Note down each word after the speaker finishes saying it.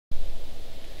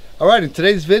Alright, in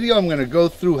today's video I'm going to go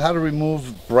through how to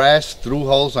remove brass through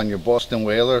holes on your Boston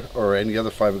Whaler or any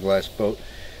other fiberglass boat,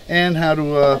 and how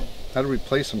to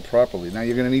replace them properly. Now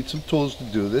you're going to need some tools to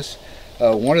do this.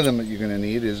 One of them that you're going to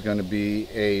need is going to be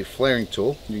a flaring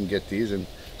tool. You can get these, and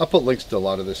I'll put links to a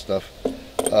lot of this stuff.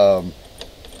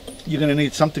 You're going to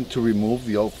need something to remove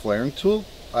the old flaring tool.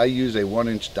 I use a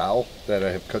 1-inch dowel that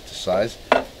I have cut to size,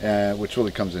 which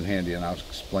really comes in handy, and I'll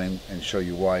explain and show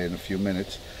you why in a few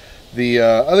minutes. The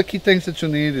other key things that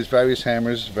you'll need is various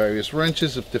hammers, various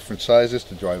wrenches of different sizes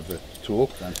to drive the tool.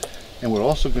 And we're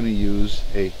also going to use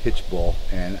a hitch ball,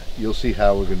 and you'll see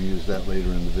how we're going to use that later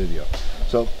in the video.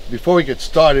 So before we get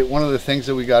started, one of the things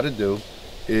that we got to do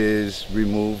is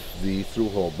remove the through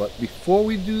hole. But before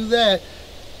we do that,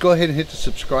 go ahead and hit the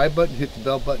subscribe button, hit the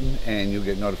bell button, and you'll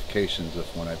get notifications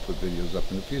of when I put videos up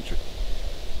in the future.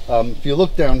 If you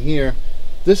look down here,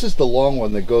 this is the long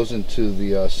one that goes into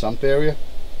the sump area.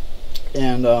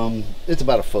 And it's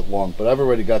about 1 foot long, but I've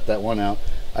already got that one out.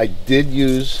 I did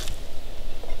use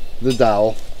the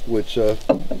dowel, which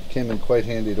came in quite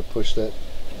handy to push it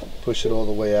all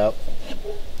the way out.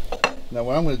 Now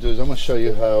what I'm going to do is I'm going to show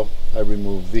you how I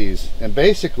remove these, and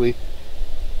basically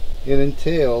it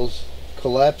entails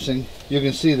collapsing. You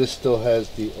can see this still has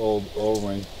the old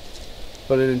O-ring,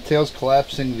 but it entails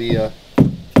collapsing the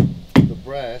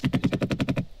brass,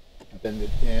 bend it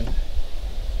in.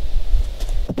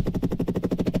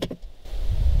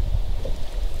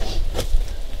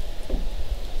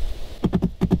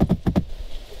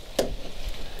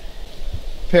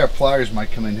 A pair of pliers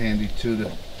might come in handy too to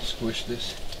squish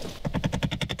this.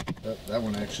 That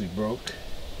one actually broke.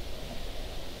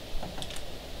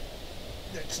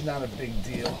 It's not a big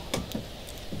deal.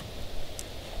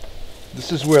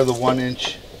 This is where the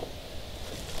 1-inch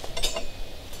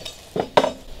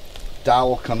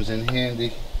dowel comes in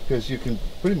handy, because you can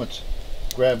pretty much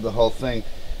grab the whole thing.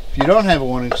 If you don't have a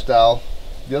 1-inch dowel,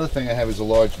 the other thing I have is a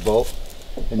large bolt,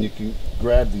 and you can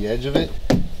grab the edge of it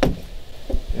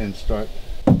and start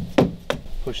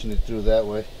pushing it through that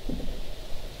way.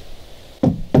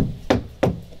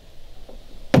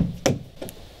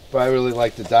 But I really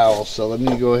like the dowel, so let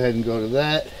me go ahead and go to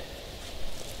that.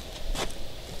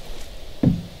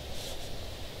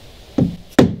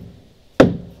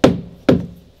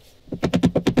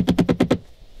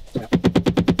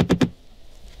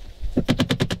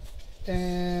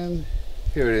 And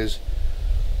here it is,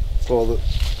 all the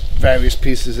various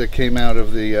pieces that came out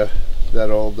of the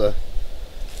that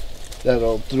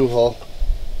old through hole.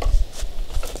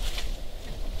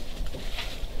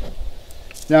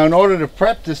 Now in order to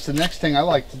prep this, the next thing I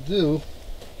like to do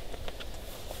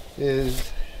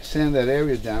is sand that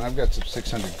area down. I've got some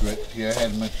 600 grit here I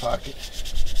had in my pocket. Just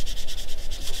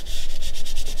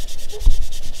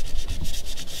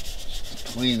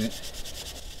to clean it.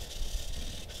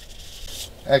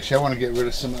 Actually, I want to get rid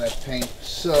of some of that paint,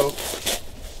 so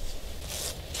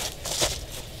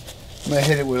I'm going to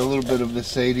hit it with a little bit of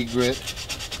this 80 grit.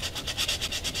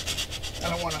 I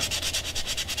don't want to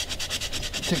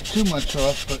take too much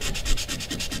off, but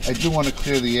I do want to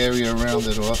clear the area around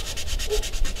it off.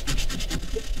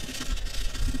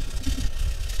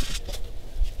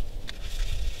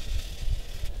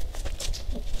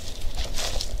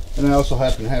 And I also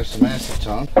happen to have some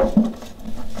acetone.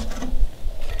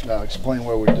 I'll explain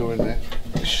why we're doing that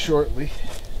shortly.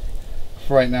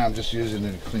 For right now, I'm just using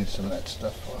it to clean some of that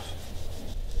stuff off.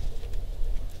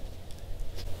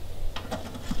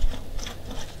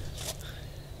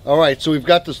 Alright, so we've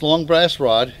got this long brass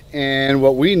rod, and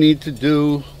what we need to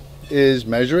do is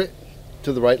measure it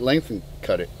to the right length and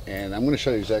cut it. And I'm going to show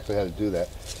you exactly how to do that.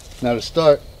 Now to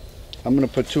start, I'm going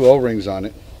to put 2 O-rings on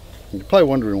it. You're probably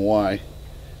wondering why,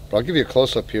 but I'll give you a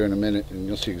close-up here in a minute and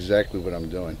you'll see exactly what I'm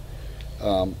doing.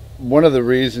 One of the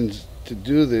reasons to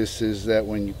do this is that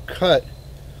when you cut,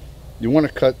 you want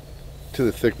to cut to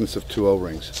the thickness of 2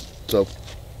 O-rings. So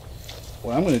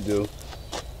what I'm going to do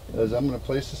is I'm going to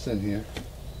place this in here.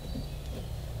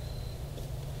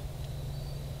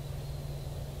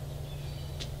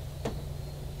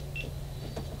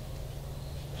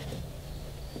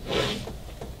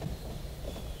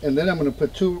 And then I'm going to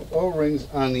put 2 O-rings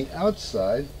on the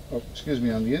outside, or excuse me,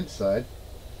 on the inside.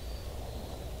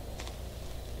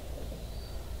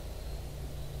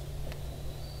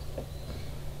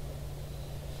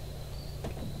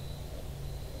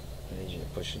 I need you to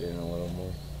push it in a little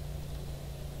more.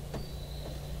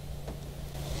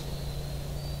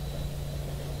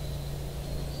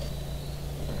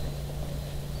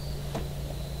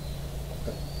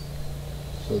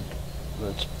 So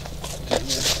let's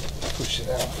push it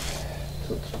out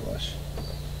till it's flush.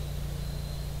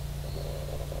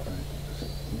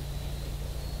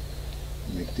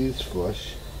 Make these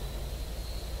flush.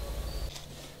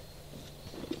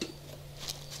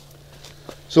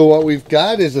 So what we've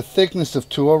got is a thickness of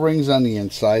 2 O-rings on the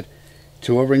inside,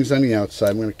 2 O-rings on the outside.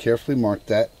 I'm going to carefully mark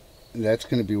that. And that's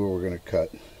going to be where we're going to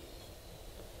cut.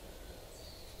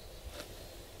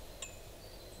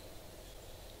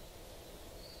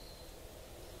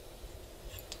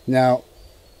 Now,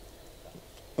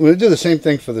 I'm going to do the same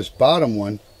thing for this bottom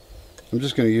one. I'm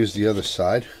just going to use the other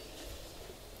side.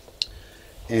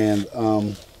 And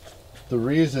the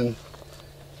reason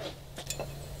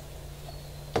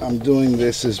I'm doing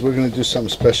this is we're going to do something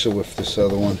special with this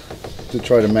other one to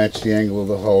try to match the angle of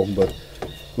the hole. But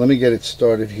let me get it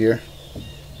started here.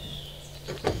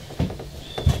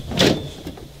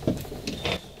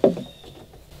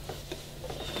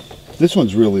 This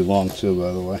one's really long too,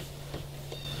 by the way.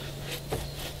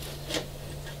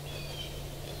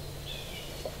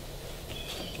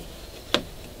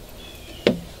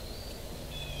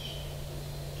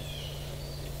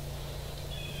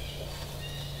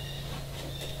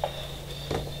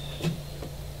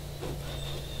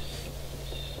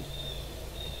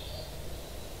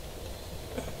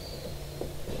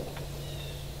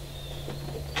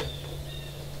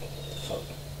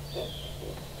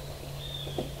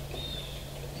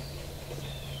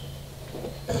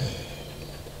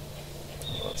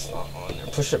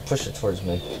 Push it towards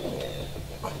me.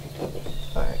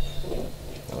 Alright.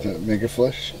 Make it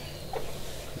flush?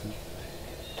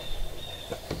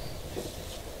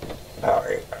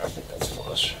 Alright, I think that's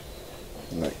flush.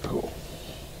 Alright, cool.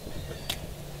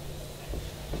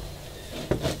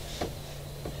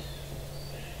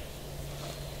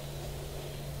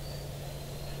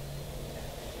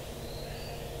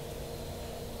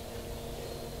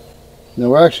 Now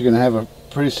we're actually going to have a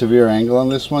pretty severe angle on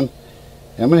this one.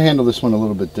 I'm going to handle this one a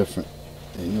little bit different,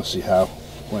 and you'll see how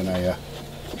when I,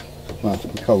 well,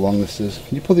 look how long this is.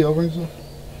 Can you pull the O-rings off?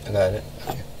 I got it.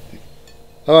 Okay.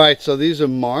 Alright, so these are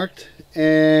marked,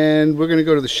 and we're going to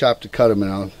go to the shop to cut them,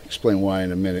 and I'll explain why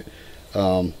in a minute.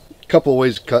 A couple of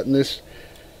ways of cutting this.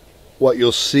 What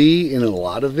you'll see in a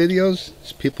lot of videos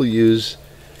is people use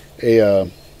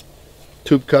a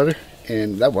tube cutter,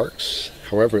 and that works.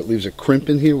 However, it leaves a crimp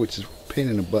in here, which is a pain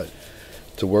in the butt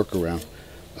to work around.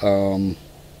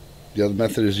 The other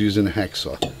method is using a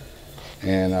hacksaw,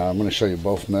 and I'm going to show you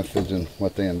both methods and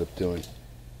what they end up doing.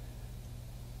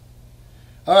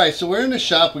 Alright, so we're in the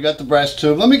shop. We got the brass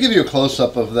tube. Let me give you a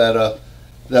close-up of that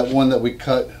that one that we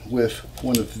cut with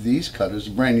one of these cutters,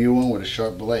 a brand new one with a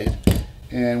sharp blade.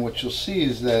 And what you'll see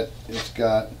is that it's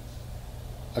got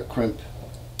a crimp.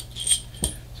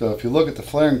 So if you look at the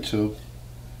flaring tube,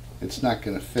 it's not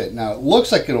going to fit. Now it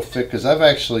looks like it'll fit because I've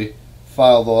actually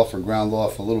filed off or ground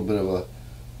off a little bit of a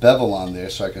bevel on there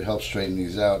so I could help straighten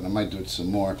these out, and I might do it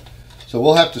some more. So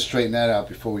we'll have to straighten that out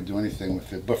before we do anything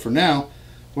with it. But for now,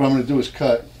 what I'm going to do is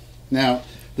cut. Now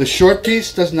the short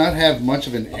piece does not have much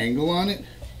of an angle on it,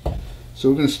 so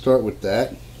we're going to start with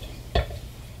that.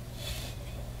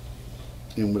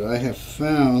 And what I have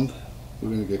found, we're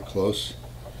going to get close,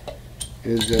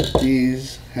 is that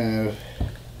these have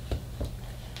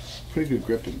pretty good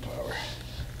gripping power.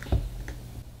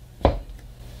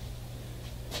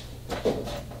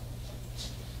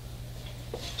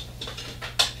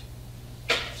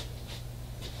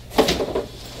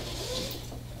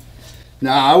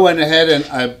 Now I went ahead and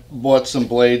I bought some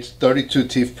blades, 32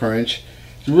 teeth per inch.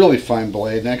 It's a really fine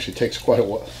blade, and actually takes quite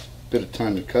a bit of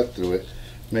time to cut through it.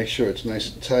 Make sure it's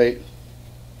nice and tight.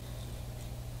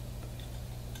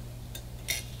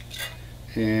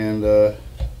 And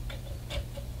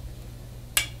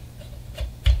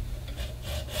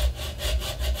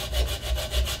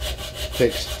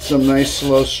take some nice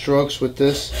slow strokes with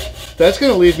this. That's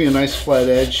going to leave me a nice flat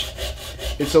edge.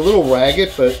 It's a little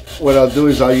ragged, but what I'll do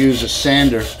is I'll use a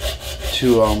sander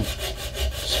to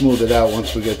smooth it out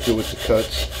once we get through with the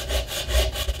cuts.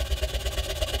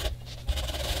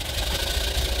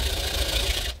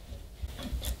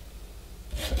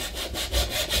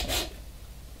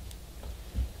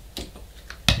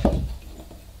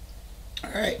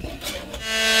 All right.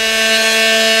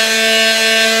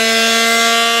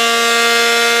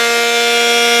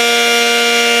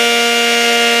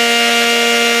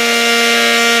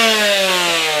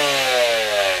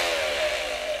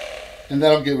 And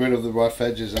that'll get rid of the rough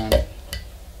edges on it.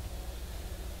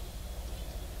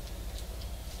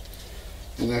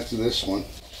 And after this one,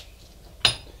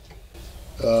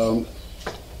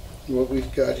 what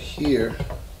we've got here,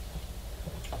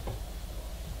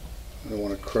 I don't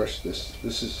want to crush this.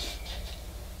 This is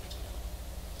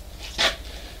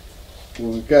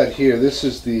what we've got here. This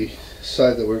is the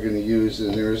side that we're going to use,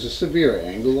 and there is a severe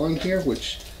angle on here,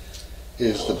 which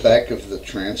is the back of the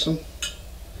transom.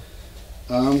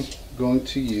 I'm going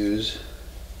to use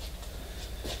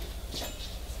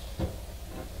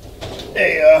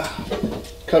a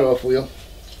cutoff wheel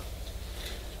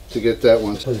to get that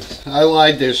one. I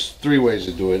lied, there's 3 ways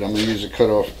to do it. I'm going to use a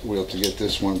cutoff wheel to get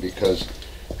this one because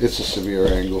it's a severe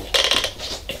angle.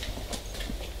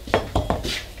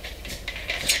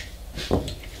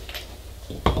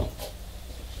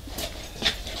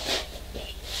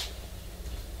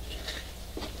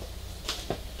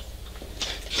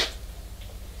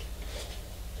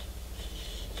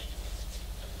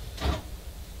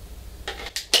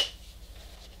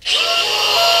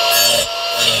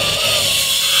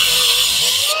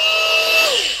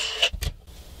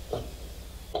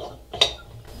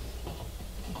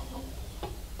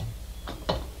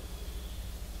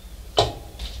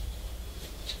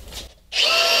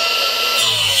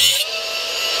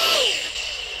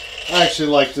 I actually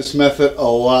like this method a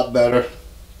lot better.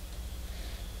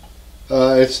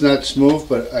 It's not smooth,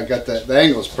 but I got that. The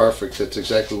angle's perfect. That's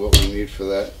exactly what we need for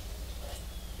that.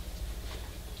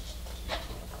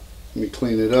 Let me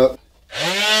clean it up.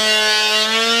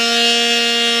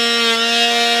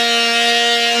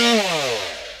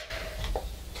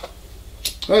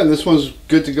 Alright, this one's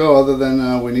good to go, other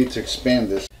than we need to expand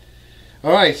this.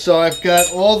 Alright, so I've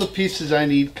got all the pieces I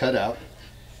need cut out.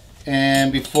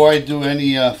 And before I do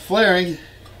any flaring,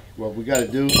 what we got to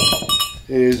do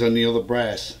is anneal the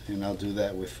brass, and I'll do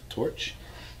that with a torch.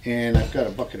 And I've got a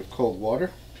bucket of cold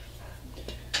water.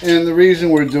 And the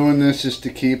reason we're doing this is to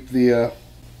keep the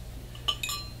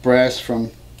brass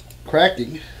from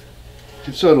cracking,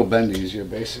 and so it'll bend easier,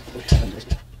 basically.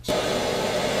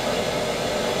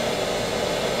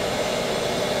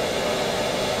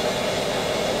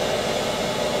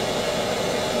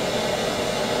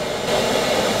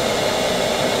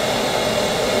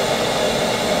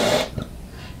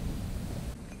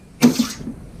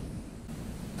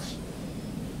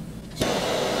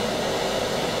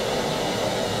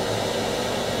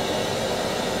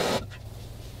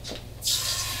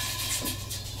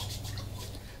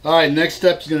 Alright, next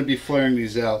step is going to be flaring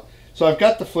these out. So I've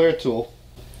got the flare tool,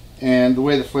 and the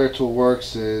way the flare tool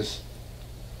works is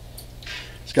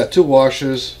it's got 2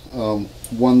 washers.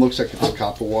 One looks like it's a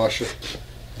copper washer.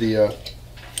 The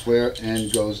flare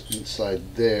end goes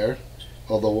inside there.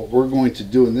 Although what we're going to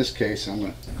do in this case, I'm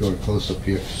going to go to close up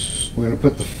here. We're going to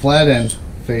put the flat end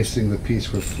facing the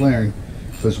piece we're flaring,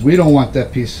 because we don't want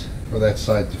that piece or that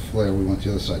side to flare. We want the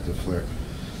other side to flare.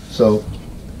 So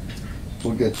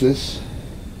we'll get this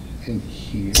in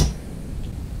here,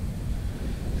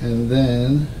 and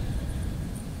then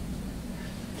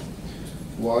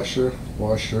washer,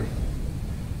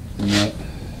 and that,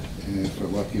 and if we're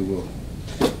lucky we'll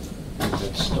get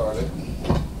that started.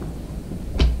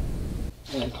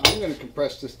 And I'm going to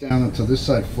compress this down until this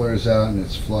side flares out and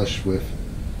it's flush with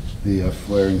the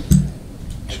flaring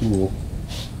tool.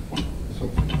 So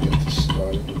if we can get this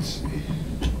started, let's see.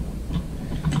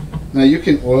 Now you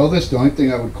can oil this. The only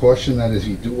thing I would caution that is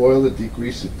you do oil it,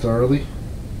 degrease it thoroughly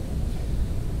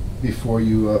before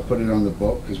you put it on the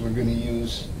boat, because we're going to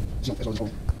use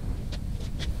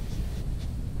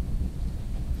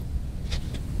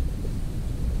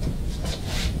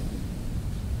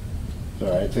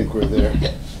Alright, I think we're there.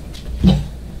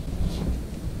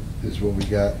 This is what we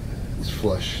got. It's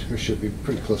flush. It should be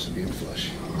pretty close to being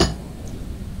flush.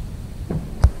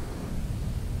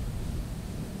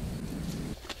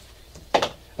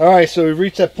 Alright, so we've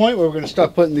reached that point where we're going to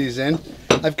start putting these in.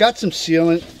 I've got some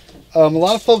sealant. A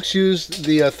lot of folks use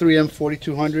the 3M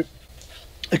 4200.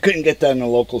 I couldn't get that in a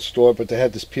local store, but they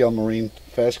had this PL Marine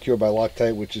Fast Cure by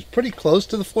Loctite, which is pretty close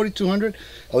to the 4200.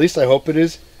 At least I hope it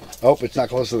is. I hope it's not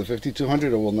close to the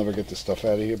 5200, or we'll never get this stuff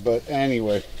out of here. But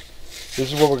anyway,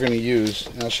 this is what we're going to use,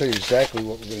 and I'll show you exactly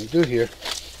what we're going to do here.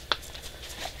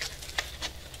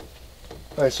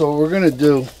 Alright, so what we're going to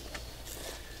do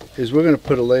is we're going to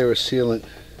put a layer of sealant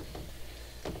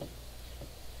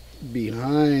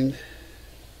behind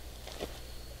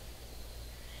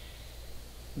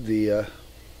the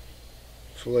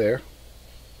flare.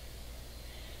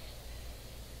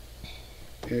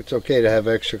 And it's okay to have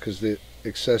extra because the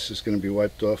excess is going to be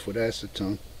wiped off with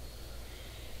acetone.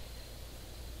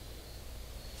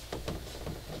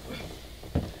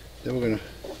 Then we're going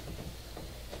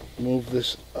to move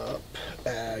this up,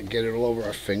 get it all over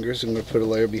our fingers. I'm going to put a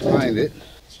layer behind it.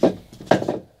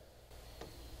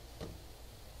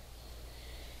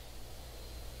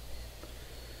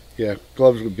 Yeah,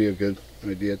 gloves would be a good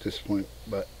idea at this point,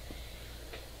 but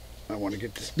I want to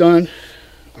get this done.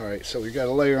 Alright, so we got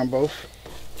a layer on both.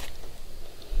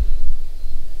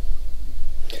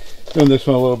 Doing this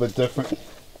one a little bit different.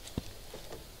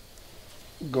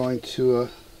 going to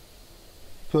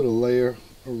put a layer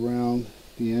around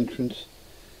the entrance.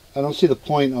 I don't see the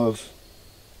point of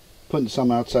putting some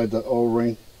outside the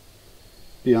O-ring.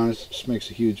 Be honest, it just makes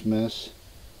a huge mess.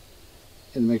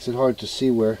 It makes it hard to see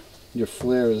where your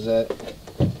flare is at.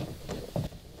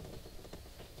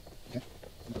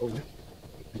 Okay.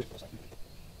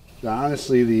 Now,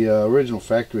 honestly, the original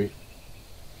factory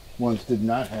ones did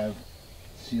not have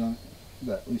sealant,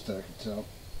 at least that I could tell.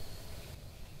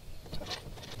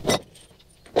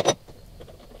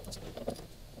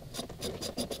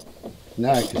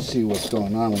 Now I can see what's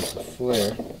going on with the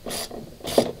flare.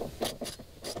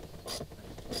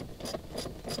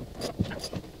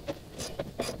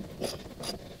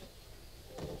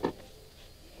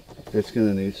 It's going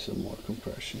to need some more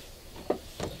compression.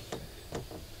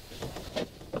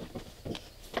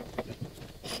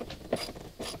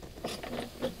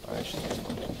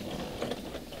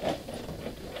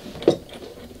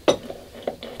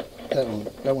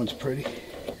 That one's pretty.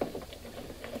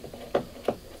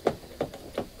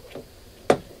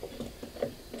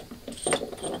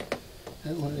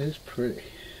 That one is pretty.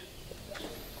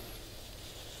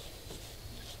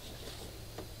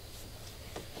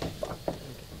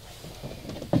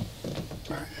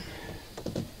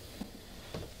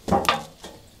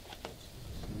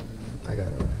 I got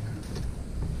it.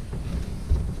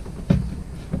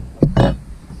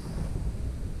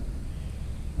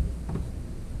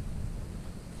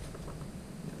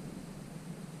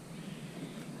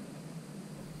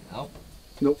 Help?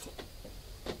 Nope.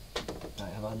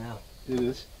 Alright, how about now? It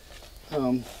is.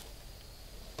 Alright,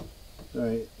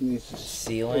 it needs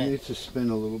to spin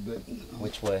a little bit.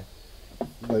 Which way?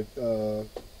 Like,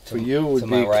 for you it would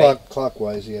be right?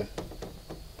 Clockwise, yeah.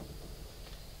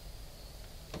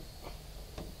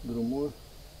 A little more.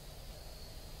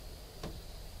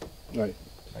 Right.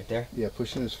 Right there? Yeah,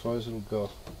 push it as far as it'll go.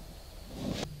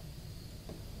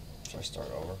 Should I start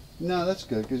over? No, that's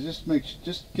good, because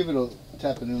just give it a,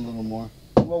 tap it in a little more.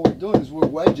 What we're doing is we're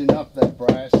wedging up that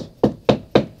brass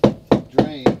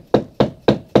drain.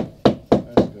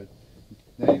 That's good.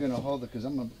 Now you're going to hold it, because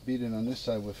I'm going to beat it on this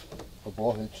side with a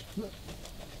ball hitch.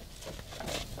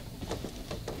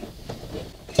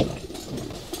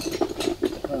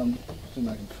 See if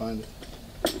I can find it.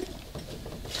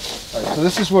 Alright, so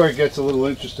this is where it gets a little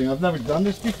interesting. I've never done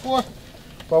this before,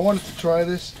 but I wanted to try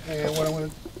this, and what I'm going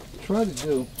to try to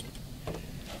do,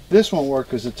 this won't work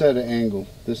because it's at an angle.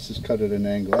 This is cut at an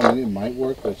angle. I mean, it might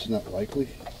work, but it's not likely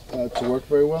to work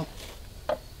very well.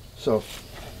 So,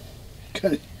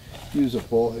 gonna use a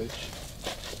ball hitch.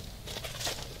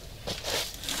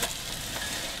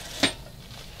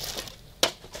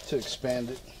 To expand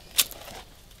it.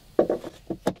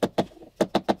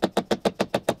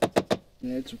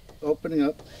 And it's opening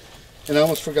up. And I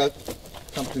almost forgot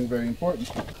something very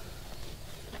important.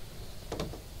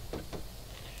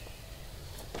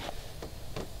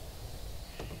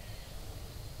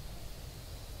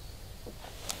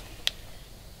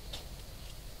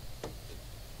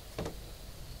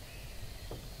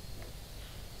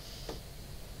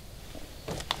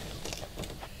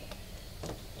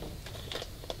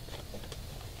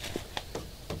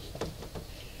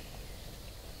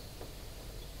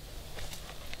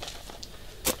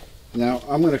 Now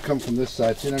I'm going to come from this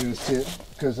side, so you're not going to see it,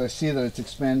 because I see that it's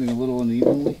expanding a little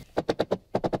unevenly.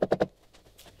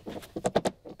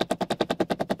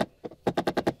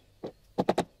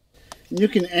 And you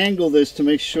can angle this to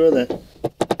make sure that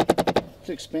it's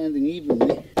expanding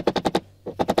evenly.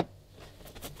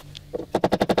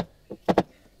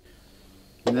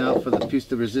 Now for the piece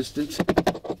de resistance.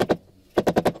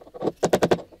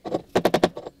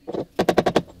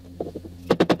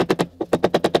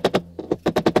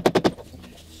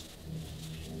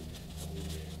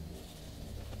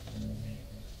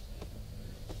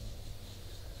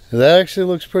 That actually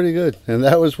looks pretty good, and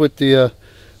that was with the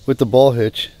ball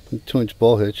hitch, 2-inch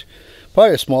ball hitch.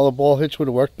 Probably a smaller ball hitch would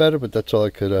have worked better, but that's all I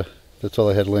could. That's all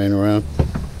I had laying around.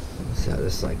 Let's see how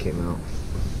this side came out.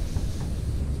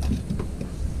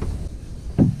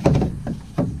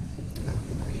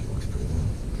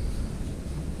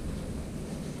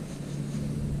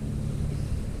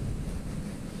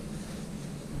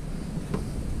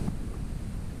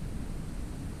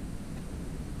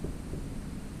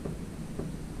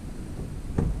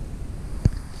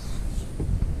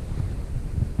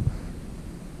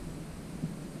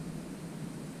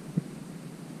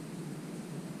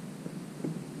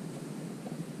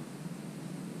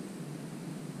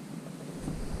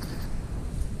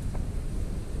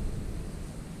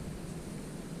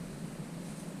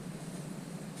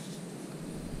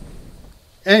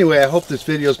 Anyway, I hope this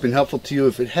video has been helpful to you.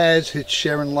 If it has, hit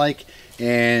share and like,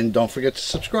 And don't forget to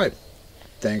subscribe.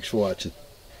 Thanks for watching.